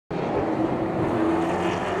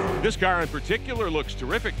This car in particular looks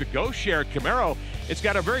terrific. The Ghost Share Camaro. It's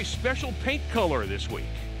got a very special paint color this week.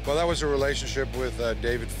 Well, that was a relationship with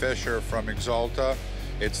David Fisher from Axalta.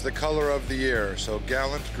 It's the color of the year. So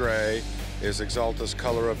Gallant Gray is Axalta's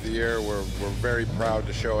color of the year. We're very proud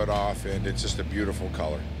to show it off, and it's just a beautiful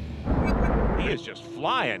color. He is just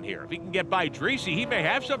flying here. If he can get by Dreesy, he may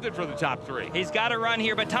have something for the top three. He's got to run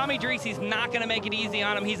here, but Tommy Dreesy's not going to make it easy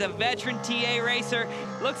on him. He's a veteran TA racer.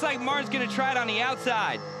 Looks like Martin's going to try it on the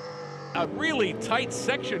outside. A really tight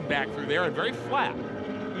section back through there and very flat.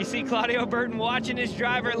 You see Claudio Burtin watching his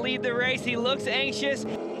driver lead the race. He looks anxious.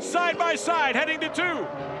 Side by side, heading to 2.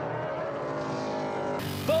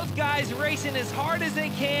 Both guys racing as hard as they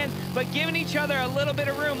can, but giving each other a little bit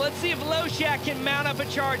of room. Let's see if Loshak can mount up a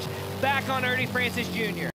charge back on Ernie Francis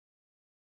Jr.